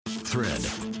Thread,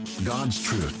 God's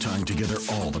truth tying together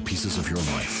all the pieces of your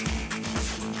life.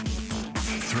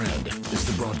 Thread is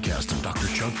the broadcast of Dr.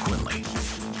 Chuck Quinley.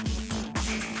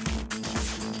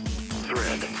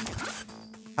 Thread.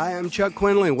 Hi, I'm Chuck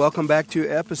Quinley. Welcome back to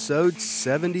episode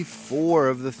 74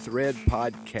 of the Thread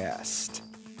podcast.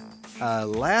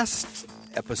 Last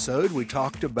episode, we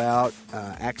talked about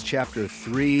Acts chapter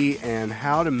 3 and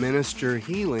how to minister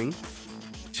healing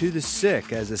to the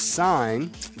sick as a sign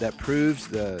that proves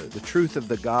the truth of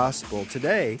the gospel.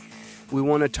 Today, we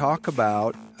want to talk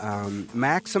about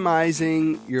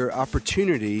maximizing your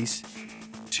opportunities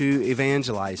to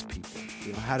evangelize people.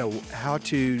 You know, how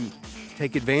to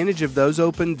take advantage of those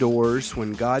open doors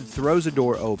when God throws a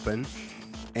door open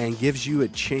and gives you a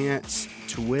chance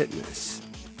to witness.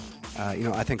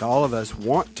 I think all of us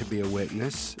want to be a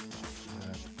witness.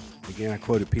 Again, I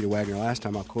quoted Peter Wagner last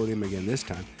time. I'll quote him again this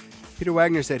time. Peter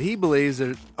Wagner said he believes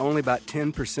that only about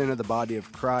 10% of the body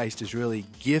of Christ is really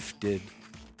gifted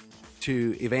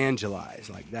to evangelize.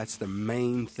 Like, that's the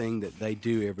main thing that they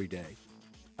do every day.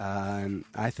 And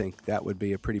I think that would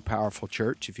be a pretty powerful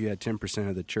church if you had 10%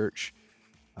 of the church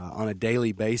on a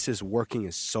daily basis working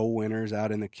as soul winners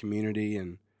out in the community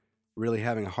and really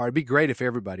having a heart. It'd be great if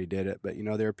everybody did it, but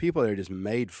there are people that are just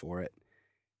made for it.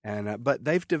 And but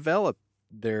they've developed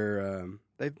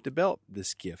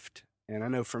this gift. And I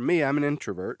know for me, I'm an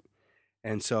introvert,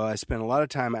 and so I spent a lot of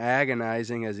time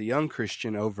agonizing as a young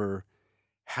Christian over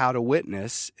how to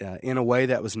witness in a way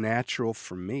that was natural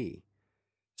for me.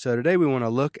 So today we want to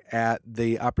look at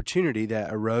the opportunity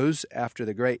that arose after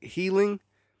the great healing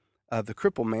of the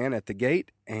crippled man at the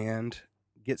gate and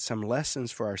get some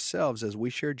lessons for ourselves as we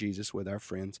share Jesus with our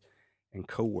friends and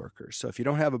co-workers. So if you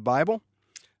don't have a Bible,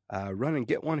 run and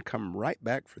get one. Come right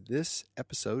back for this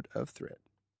episode of Thread.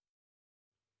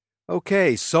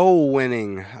 Okay, soul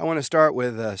winning. I want to start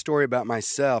with a story about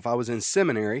myself. I was in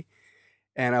seminary,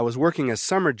 and I was working a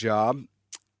summer job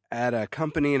at a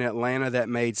company in Atlanta that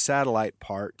made satellite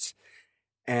parts.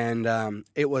 And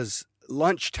it was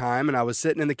lunchtime, and I was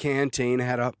sitting in the canteen. I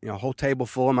had a whole table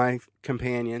full of my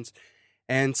companions,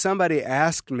 and somebody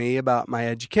asked me about my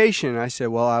education. I said,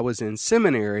 well, I was in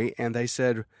seminary, and they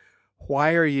said,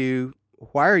 why are you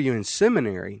in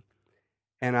seminary?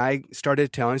 And I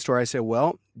started telling a story. I said,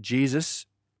 well, Jesus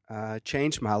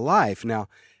changed my life. Now,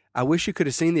 I wish you could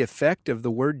have seen the effect of the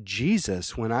word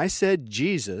Jesus. When I said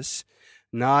Jesus,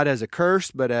 not as a curse,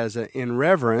 but in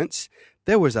reverence,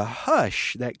 there was a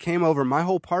hush that came over my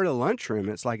whole part of the lunchroom.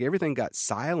 It's like everything got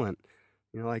silent,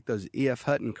 like those E.F.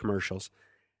 Hutton commercials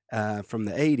from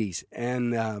the 80s.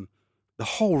 And the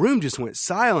whole room just went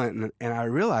silent, and I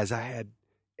realized I had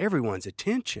everyone's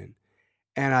attention.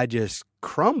 And I just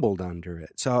crumbled under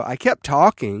it. So I kept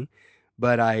talking,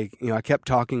 but I kept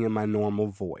talking in my normal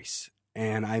voice.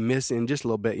 And I missed in just a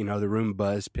little bit, the room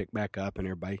buzz picked back up and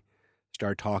everybody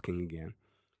started talking again.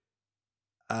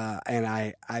 And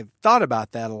I've thought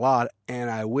about that a lot,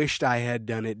 and I wished I had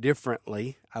done it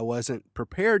differently. I wasn't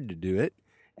prepared to do it,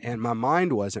 and my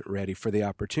mind wasn't ready for the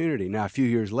opportunity. Now, a few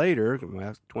years later,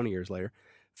 20 years later,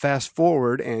 fast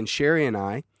forward, and Sherry and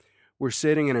I were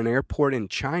sitting in an airport in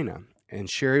China. And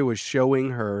Sherry was showing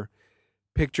her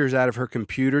pictures out of her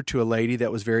computer to a lady that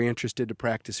was very interested to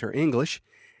practice her English.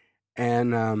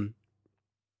 And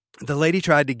the lady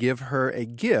tried to give her a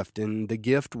gift, and the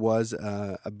gift was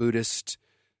a Buddhist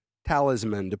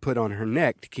talisman to put on her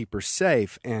neck to keep her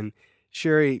safe. And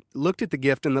Sherry looked at the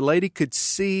gift, and the lady could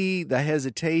see the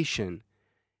hesitation.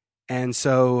 And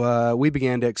so we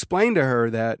began to explain to her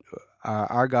that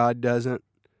our God doesn't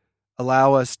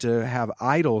allow us to have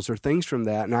idols or things from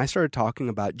that. And I started talking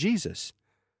about Jesus.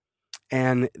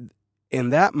 And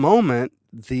in that moment,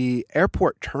 the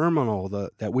airport terminal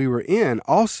that we were in,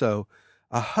 also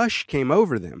a hush came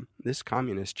over them, this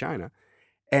communist China,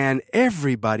 and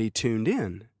everybody tuned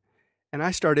in. And I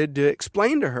started to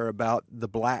explain to her about the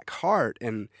black heart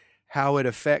and how it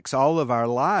affects all of our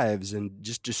lives and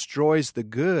just destroys the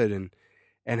good,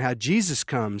 and how Jesus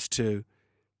comes to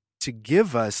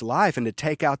give us life and to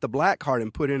take out the black heart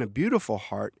and put in a beautiful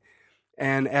heart.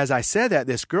 And as I said that,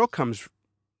 this girl comes,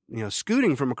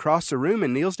 scooting from across the room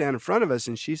and kneels down in front of us,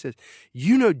 and she says,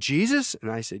 "You know Jesus?"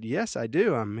 And I said, "Yes, I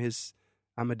do.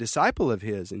 I'm a disciple of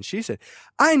his." And she said,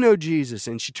 "I know Jesus."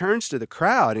 And she turns to the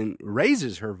crowd and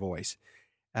raises her voice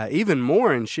even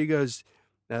more, and she goes,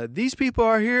 "These people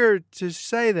are here to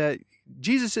say that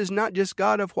Jesus is not just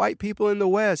God of white people in the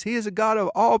West. He is a God of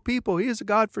all people. He is a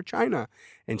God for China."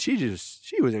 And she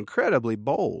was incredibly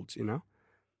bold,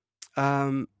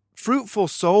 Fruitful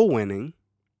soul winning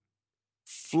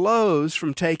flows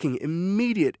from taking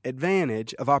immediate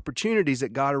advantage of opportunities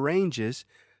that God arranges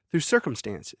through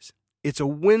circumstances. It's a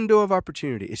window of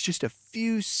opportunity. It's just a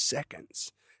few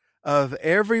seconds of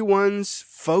everyone's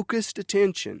focused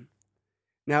attention.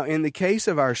 Now, in the case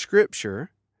of our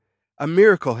scripture, a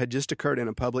miracle had just occurred in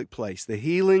a public place, the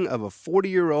healing of a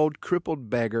 40-year-old crippled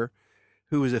beggar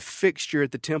who was a fixture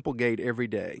at the temple gate every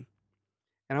day.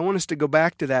 And I want us to go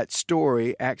back to that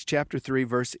story, Acts chapter 3,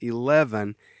 verse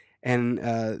 11. And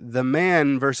the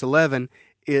man, verse 11,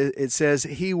 it says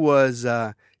he was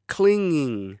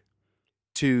clinging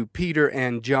to Peter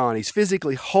and John. He's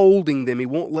physically holding them. He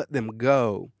won't let them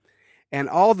go. And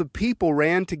all the people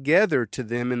ran together to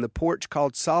them in the porch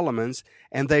called Solomon's,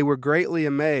 and they were greatly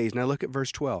amazed. Now look at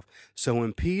verse 12. So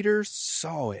when Peter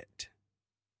saw it,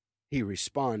 he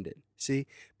responded. See,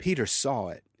 Peter saw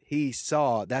it. He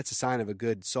saw, that's a sign of a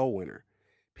good soul winner.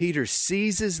 Peter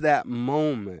seizes that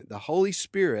moment. The Holy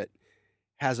Spirit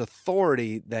has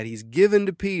authority that he's given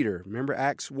to Peter. Remember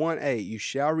Acts 1:8, you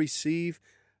shall receive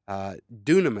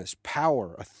dunamis,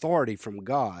 power, authority from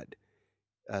God,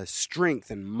 strength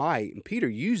and might. And Peter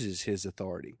uses his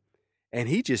authority, and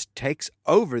he takes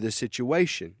over the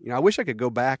situation. I wish I could go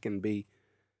back and be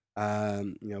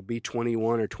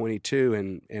 21 or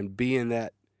 22 and be in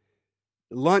that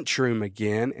lunchroom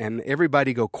again, and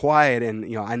everybody go quiet.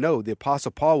 And I know the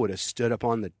Apostle Paul would have stood up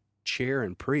on the chair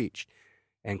and preached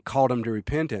and called them to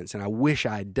repentance. And I wish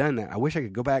I had done that. I wish I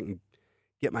could go back and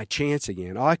get my chance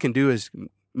again. All I can do is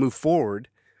move forward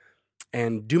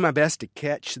and do my best to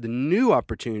catch the new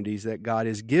opportunities that God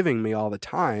is giving me all the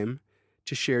time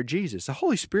to share Jesus. The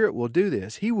Holy Spirit will do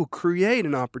this. He will create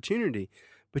an opportunity,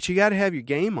 but you got to have your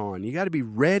game on. You got to be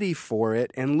ready for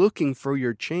it and looking for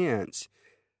your chance.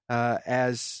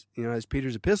 As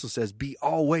Peter's epistle says, be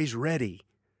always ready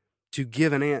to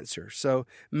give an answer. So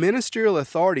ministerial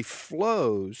authority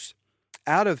flows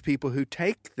out of people who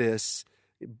take this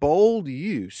bold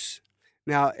use.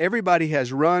 Now, everybody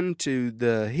has run to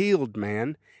the healed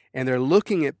man, and they're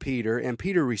looking at Peter, and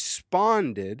Peter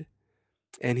responded,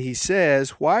 and he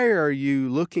says, why are you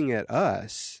looking at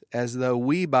us as though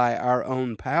we by our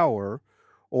own power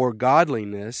or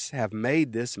godliness have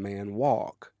made this man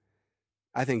walk?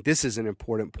 I think this is an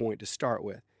important point to start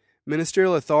with.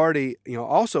 Ministerial authority,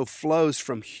 also flows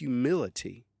from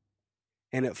humility,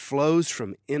 and it flows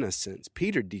from innocence.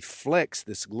 Peter deflects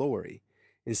this glory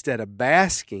instead of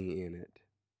basking in it.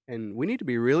 And we need to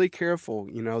be really careful,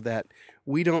 that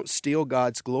we don't steal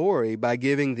God's glory by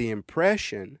giving the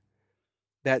impression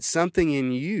that something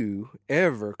in you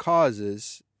ever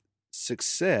causes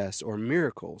success or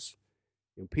miracles.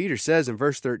 Peter says in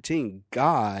verse 13,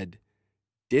 God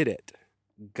did it.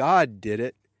 God did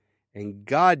it, and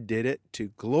God did it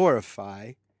to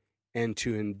glorify and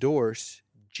to endorse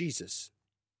Jesus.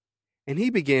 And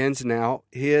he begins now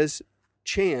his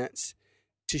chance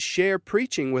to share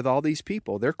preaching with all these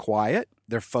people. They're quiet.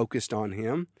 They're focused on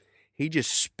him. He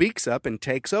just speaks up and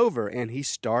takes over, and he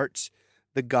starts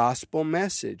the gospel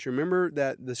message. Remember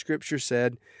that the scripture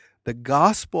said the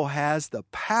gospel has the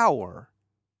power.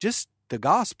 Just the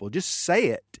gospel. Just say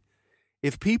it.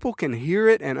 If people can hear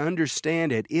it and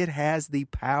understand it, it has the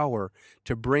power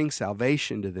to bring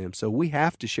salvation to them. So we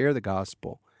have to share the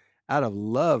gospel out of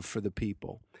love for the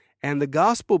people. And the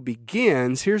gospel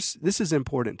begins, this is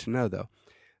important to know though,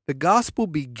 the gospel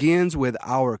begins with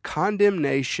our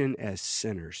condemnation as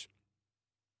sinners.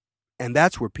 And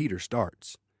that's where Peter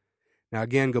starts. Now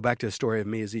again, go back to the story of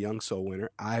me as a young soul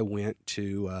winner. I went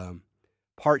to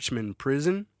Parchman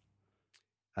Prison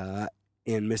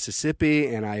in Mississippi,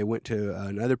 and I went to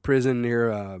another prison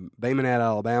near Bay Minette,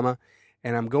 Alabama,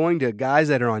 and I'm going to guys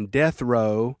that are on death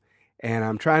row, and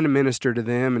I'm trying to minister to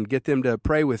them and get them to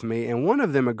pray with me, and one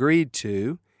of them agreed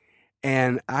to,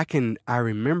 and I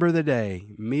remember the day,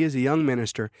 me as a young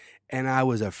minister, and I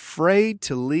was afraid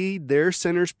to lead their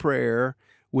sinner's prayer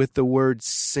with the word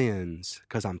sins,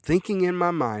 because I'm thinking in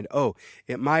my mind,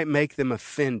 it might make them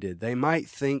offended. They might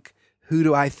think, who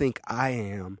do I think I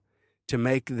am to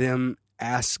make them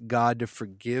ask God to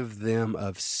forgive them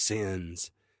of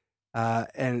sins?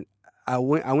 And I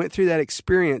went through that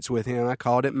experience with him. I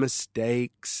called it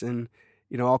mistakes and,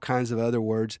 all kinds of other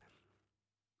words.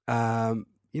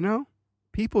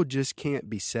 People just can't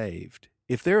be saved.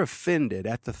 If they're offended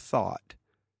at the thought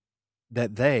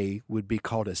that they would be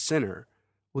called a sinner,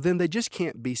 well, then they just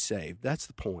can't be saved. That's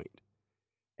the point.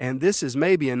 And this is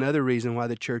maybe another reason why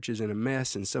the church is in a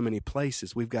mess in so many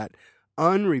places. We've got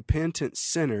unrepentant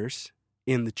sinners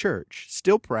in the church,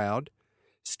 still proud,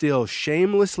 still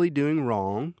shamelessly doing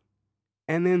wrong,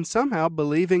 and then somehow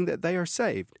believing that they are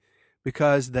saved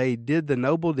because they did the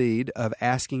noble deed of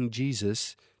asking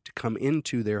Jesus to come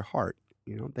into their heart.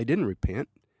 They didn't repent.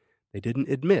 They didn't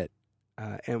admit.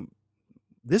 And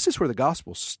this is where the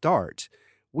gospel starts.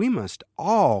 we must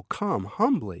all come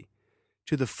humbly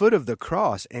to the foot of the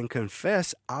cross and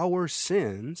confess our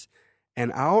sins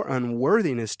and our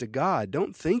unworthiness to God.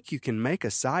 Don't think you can make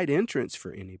a side entrance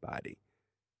for anybody.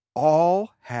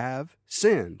 All have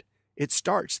sinned. It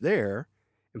starts there,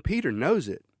 and Peter knows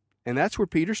it. And that's where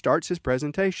Peter starts his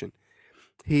presentation.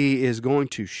 He is going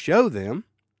to show them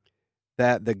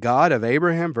that the God of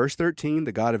Abraham, verse 13,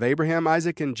 the God of Abraham,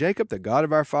 Isaac, and Jacob, the God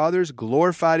of our fathers,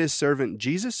 glorified his servant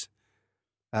Jesus.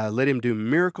 Let him do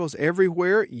miracles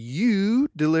everywhere. You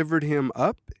delivered him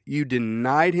up. You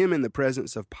denied him in the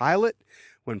presence of Pilate.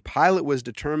 When Pilate was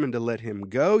determined to let him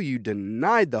go, you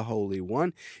denied the Holy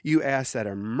One. You asked that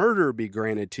a murder be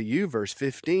granted to you. Verse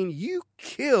 15, you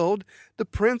killed the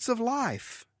Prince of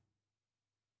Life.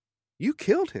 You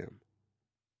killed him.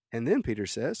 And then Peter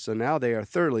says, so now they are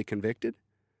thoroughly convicted.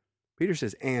 Peter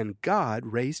says, and God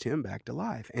raised him back to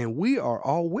life. And we are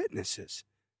all witnesses.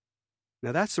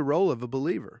 Now that's the role of a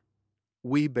believer.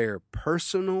 We bear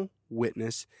personal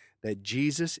witness that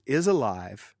Jesus is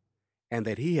alive and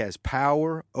that he has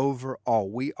power over all.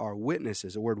 We are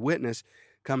witnesses. The word witness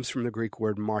comes from the Greek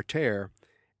word martyr.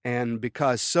 And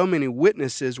because so many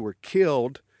witnesses were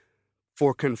killed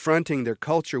for confronting their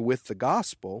culture with the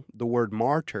gospel, the word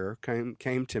martyr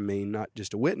came to mean not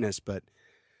just a witness, but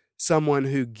someone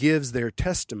who gives their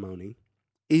testimony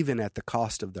even at the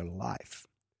cost of their life.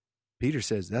 Peter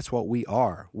says that's what we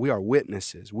are. We are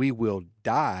witnesses. We will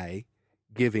die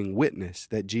giving witness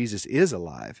that Jesus is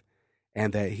alive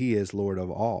and that he is Lord of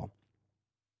all.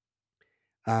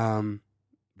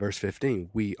 Verse 15,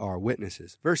 we are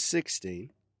witnesses. Verse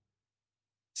 16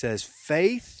 says,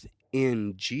 faith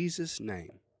in Jesus'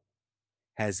 name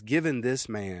has given this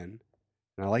man,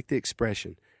 and I like the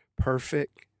expression,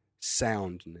 perfect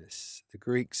soundness. The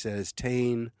Greek says,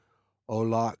 tein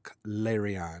olak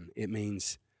lerion. It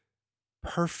means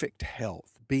perfect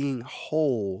health, being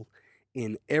whole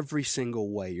in every single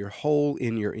way. You're whole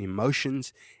in your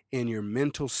emotions, in your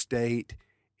mental state,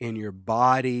 in your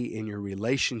body, in your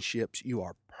relationships. You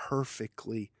are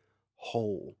perfectly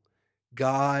whole.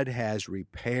 God has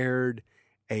repaired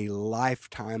a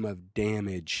lifetime of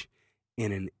damage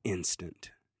in an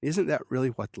instant. Isn't that really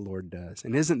what the Lord does?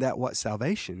 And isn't that what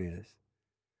salvation is?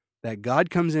 That God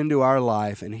comes into our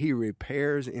life and he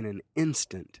repairs in an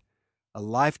instant a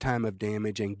lifetime of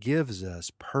damage and gives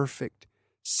us perfect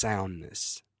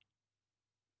soundness.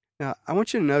 Now, I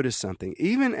want you to notice something.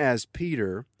 Even as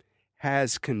Peter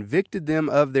has convicted them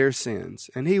of their sins,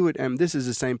 and this is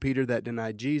the same Peter that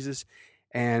denied Jesus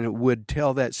and would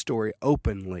tell that story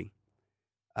openly.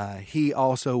 He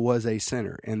also was a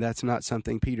sinner, and that's not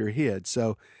something Peter hid.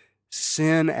 So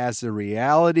sin as the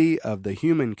reality of the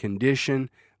human condition,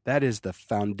 that is the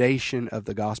foundation of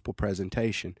the gospel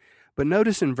presentation. But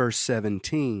notice in verse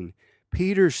 17,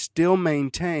 Peter still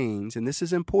maintains, and this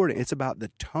is important, it's about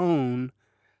the tone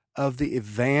of the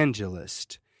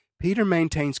evangelist. Peter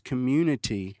maintains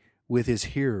community with his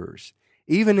hearers.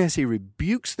 Even as he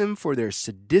rebukes them for their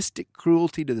sadistic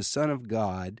cruelty to the Son of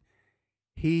God,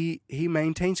 he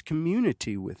maintains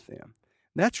community with them.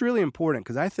 That's really important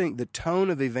because I think the tone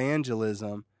of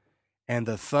evangelism and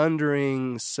the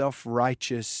thundering,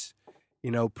 self-righteous,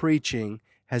 preaching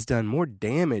has done more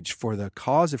damage for the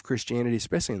cause of Christianity,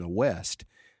 especially in the West,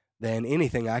 than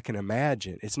anything I can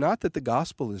imagine. It's not that the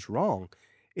gospel is wrong.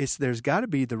 There's got to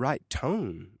be the right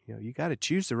tone. You got to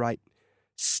choose the right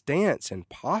stance and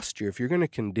posture. If you're going to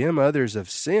condemn others of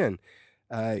sin,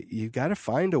 you've got to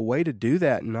find a way to do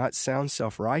that and not sound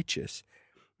self-righteous.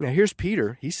 Now, here's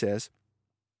Peter. He says,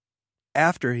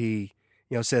 after he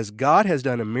says, God has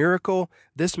done a miracle,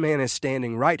 this man is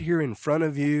standing right here in front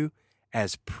of you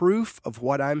as proof of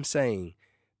what I'm saying.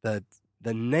 The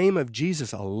name of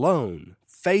Jesus alone,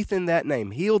 faith in that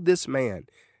name, healed this man.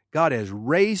 God has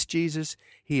raised Jesus.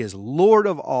 He is Lord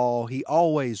of all. He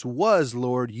always was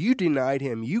Lord. You denied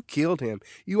him. You killed him.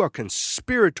 You are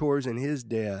conspirators in his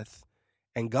death.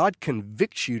 And God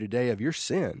convicts you today of your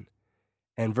sin.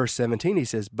 And verse 17, he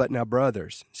says, but now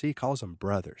brothers. See, he calls them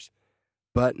brothers.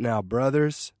 But now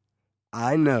brothers,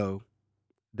 I know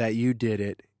that you did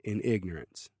it in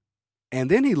ignorance. And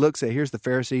then he looks at, here's the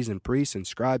Pharisees and priests and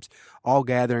scribes all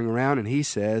gathering around, and he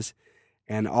says,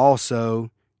 and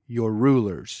also your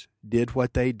rulers did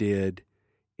what they did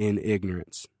in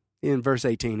ignorance. In verse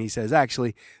 18, he says,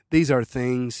 actually, these are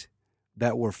things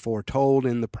that were foretold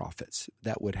in the prophets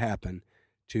that would happen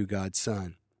to God's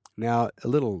Son. Now, a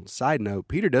little side note,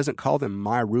 Peter doesn't call them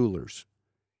my rulers.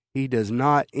 He does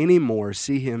not anymore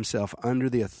see himself under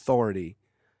the authority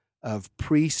of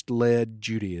priest-led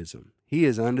Judaism. He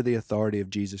is under the authority of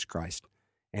Jesus Christ,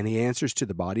 and he answers to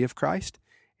the body of Christ,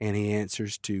 and he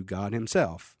answers to God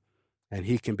himself. And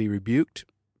he can be rebuked,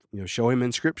 Show him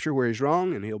in Scripture where he's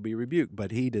wrong, and he'll be rebuked.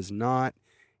 But he does not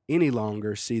any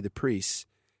longer see the priests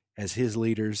as his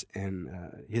leaders and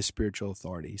his spiritual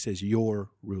authority. He says, your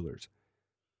rulers.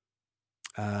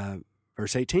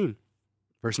 Verse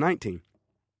 19.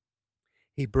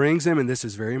 He brings them, and this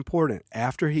is very important,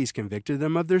 after he's convicted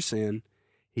them of their sin,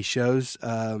 he shows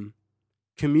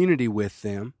community with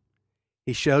them.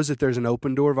 He shows that there's an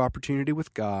open door of opportunity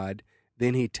with God.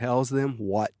 Then he tells them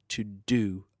what to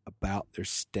do about their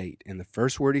state. And the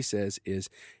first word he says is,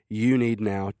 you need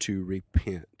now to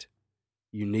repent.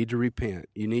 You need to repent.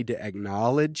 You need to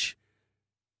acknowledge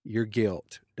your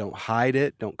guilt. Don't hide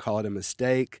it. Don't call it a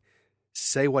mistake.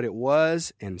 Say what it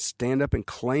was and stand up and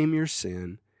claim your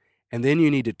sin. And then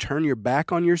you need to turn your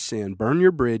back on your sin, burn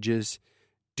your bridges,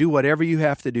 do whatever you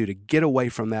have to do to get away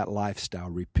from that lifestyle.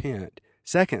 Repent.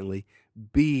 Secondly,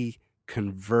 be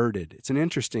converted. It's an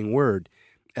interesting word.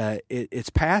 It's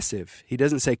passive. He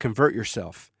doesn't say convert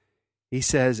yourself. He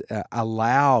says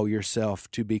allow yourself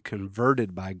to be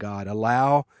converted by God.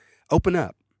 Open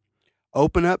up.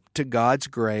 Open up to God's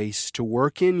grace to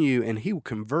work in you, and he will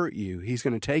convert you. He's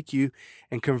going to take you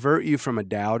and convert you from a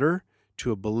doubter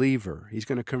to a believer. He's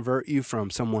going to convert you from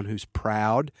someone who's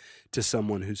proud to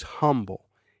someone who's humble.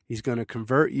 He's going to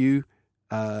convert you,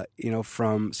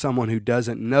 from someone who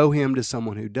doesn't know him to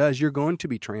someone who does. You're going to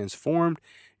be transformed.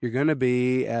 You're going to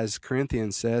be, as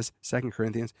Corinthians says, 2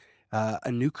 Corinthians,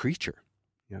 a new creature.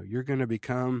 You're going to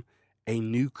become a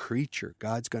new creature.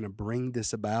 God's going to bring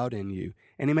this about in you.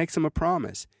 And he makes them a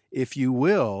promise. If you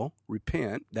will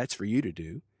repent, that's for you to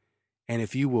do. And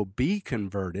if you will be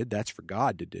converted, that's for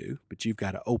God to do. But you've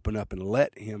got to open up and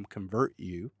let him convert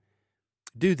you.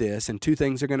 Do this, and two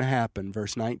things are going to happen.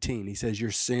 Verse 19, he says,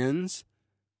 your sins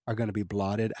are going to be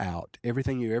blotted out.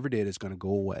 Everything you ever did is going to go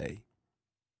away.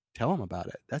 Tell him about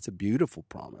it. That's a beautiful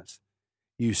promise.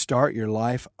 You start your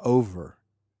life over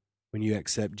when you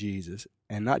accept Jesus.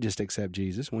 And not just accept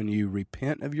Jesus, when you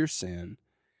repent of your sin,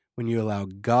 when you allow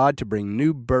God to bring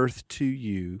new birth to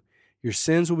you, your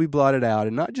sins will be blotted out.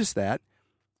 And not just that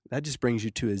just brings you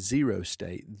to a zero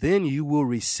state. Then you will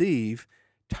receive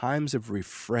times of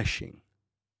refreshing.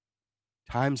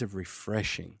 Times of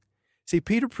refreshing. See,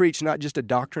 Peter preached not just a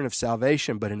doctrine of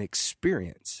salvation, but an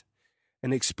experience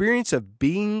of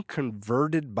being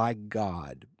converted by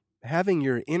God, having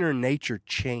your inner nature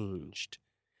changed,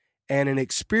 and an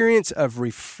experience of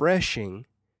refreshing,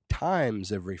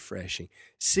 times of refreshing,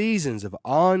 seasons of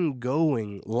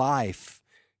ongoing life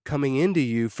coming into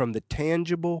you from the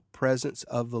tangible presence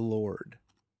of the Lord.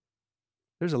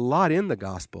 There's a lot in the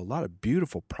gospel, a lot of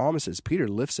beautiful promises. Peter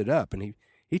lifts it up, and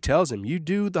he tells him, you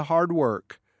do the hard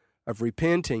work of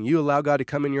repenting. You allow God to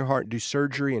come in your heart, do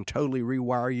surgery, and totally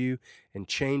rewire you and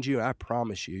change you. I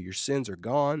promise you, your sins are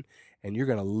gone, and you're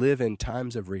going to live in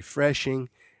times of refreshing.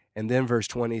 And then verse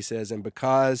 20 says, and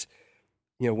because,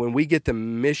 when we get the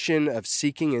mission of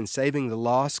seeking and saving the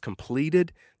lost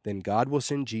completed, then God will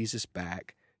send Jesus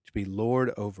back to be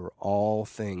Lord over all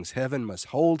things. Heaven must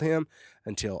hold him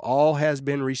until all has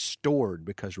been restored,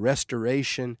 because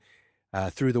restoration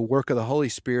through the work of the Holy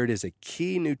Spirit is a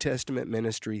key New Testament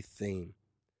ministry theme.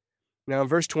 Now, in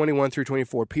verse 21 through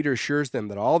 24, Peter assures them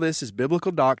that all this is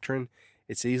biblical doctrine.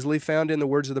 It's easily found in the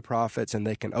words of the prophets, and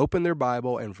they can open their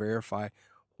Bible and verify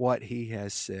what he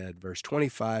has said. Verse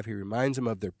 25, he reminds them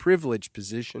of their privileged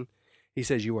position. He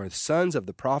says, you are the sons of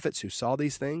the prophets who saw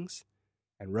these things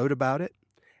and wrote about it,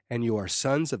 and you are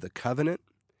sons of the covenant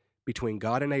between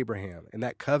God and Abraham. And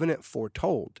that covenant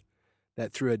foretold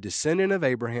that through a descendant of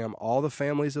Abraham, all the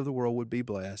families of the world would be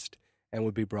blessed and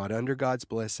would be brought under God's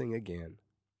blessing again.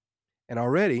 And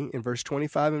already in verse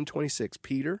 25 and 26,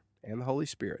 Peter and the Holy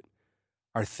Spirit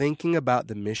are thinking about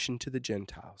the mission to the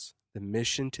Gentiles, the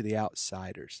mission to the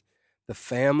outsiders, the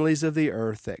families of the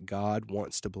earth that God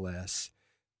wants to bless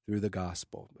through the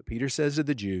gospel. But Peter says to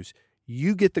the Jews,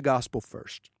 you get the gospel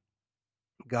first.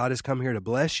 God has come here to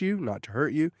bless you, not to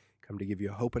hurt you, come to give you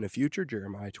a hope and a future,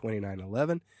 Jeremiah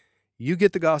 29:11. You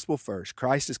get the gospel first.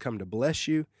 Christ has come to bless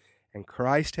you, and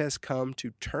Christ has come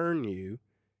to turn you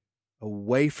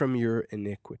away from your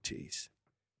iniquities.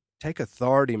 Take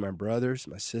authority, my brothers,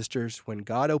 my sisters. When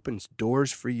God opens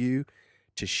doors for you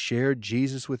to share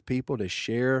Jesus with people, to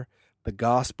share the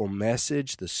gospel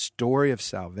message, the story of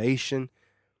salvation,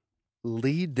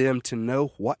 lead them to know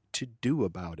what to do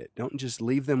about it. Don't just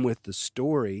leave them with the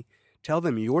story. Tell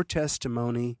them your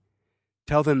testimony.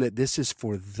 Tell them that this is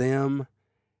for them,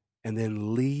 and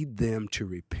then lead them to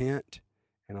repent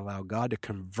and allow God to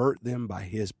convert them by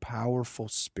his powerful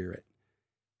Spirit.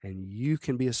 And you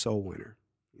can be a soul winner.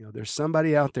 There's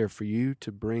somebody out there for you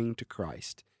to bring to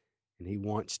Christ, and he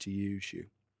wants to use you.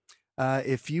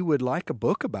 If you would like a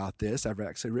book about this, I've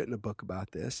actually written a book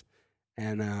about this,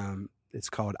 and it's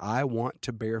called I Want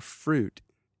to Bear Fruit.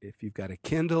 If you've got a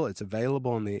Kindle, it's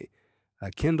available on the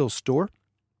Kindle store.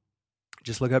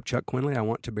 Just look up Chuck Quinley, I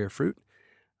Want to Bear Fruit.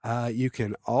 You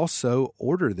can also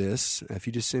order this. If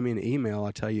you just send me an email,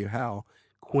 I'll tell you how.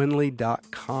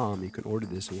 Quinley.com. You can order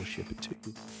this and we'll ship it to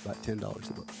you. About $10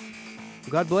 a book.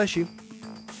 Well, God bless you.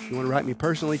 If you want to write me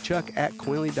personally,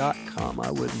 Chuck@Quinley.com.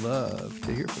 I would love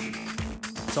to hear from you.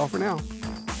 That's all for now.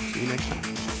 See you next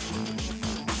time.